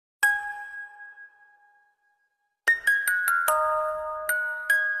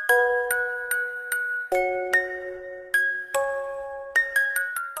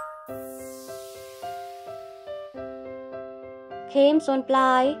Khem Sorn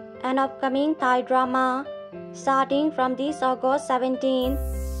Plai, an upcoming Thai drama, starting from this August 17,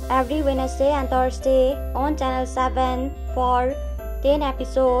 every Wednesday and Thursday on Channel 7 for 10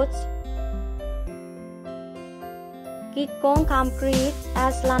 episodes. Kitkong Kamkrit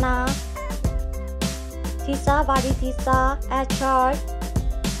as Lana, Thisa Varithisa as Chart,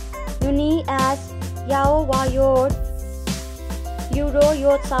 Yuni as Yao Wayod, Euro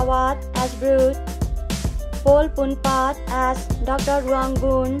Yotsawat as Brute, Pol Punpat as Dr.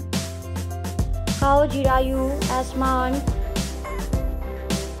 Ruangbun, Khao Jirayu as Man.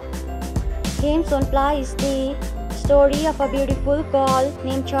 Khem Sorn Plai is the story of a beautiful girl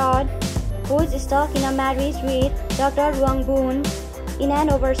named Chad who is stuck in a marriage with Dr. Ruangbun in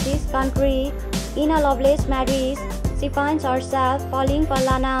an overseas country. In a loveless marriage, she finds herself falling for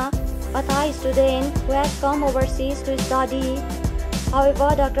Lana, a Thai student who has come overseas to study. However,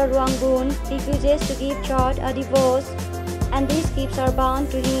 Dr. Ruangbun refuses to give Chad a divorce, and this keeps her bound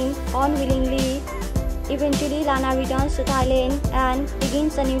to him unwillingly. Eventually, Lana returns to Thailand and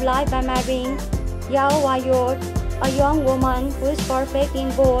begins a new life by marrying Yao Wayod, a young woman who is perfect in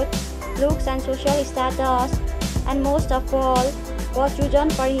both looks and social status, and most of all, was chosen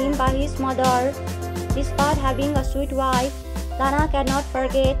for him by his mother. Despite having a sweet wife, Lana cannot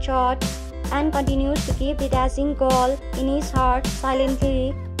forget Chad and continues to keep the dashing girl in his heart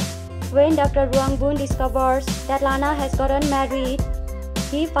silently. When Dr. Ruangbun discovers that Lana has gotten married,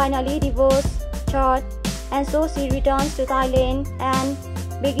 he finally divorces Chad, and so she returns to Thailand and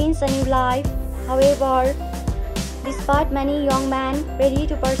begins a new life. However, despite many young men ready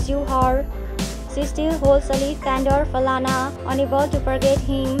to pursue her, she still holds a lit candor for Lana, unable to forget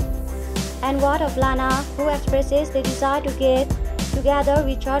him. And what of Lana, who expresses the desire to get together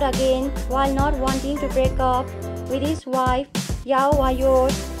with Chad again while not wanting to break up with his wife, Yao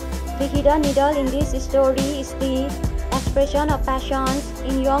Wayod? The hidden needle in this story is the expression of passions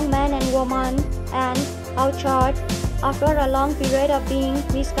in young men and women, and how Chad, after a long period of being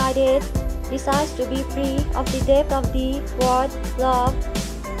misguided, decides to be free of the depth of the word love.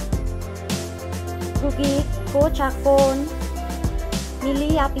 Rugi Kochakon,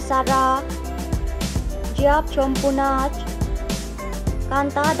 Nili Apisara, Jiap Chompunach,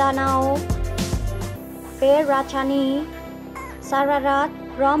 Kanta Danao, Per Rachani, Sararat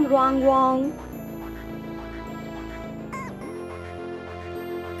Ram Ruang Wong.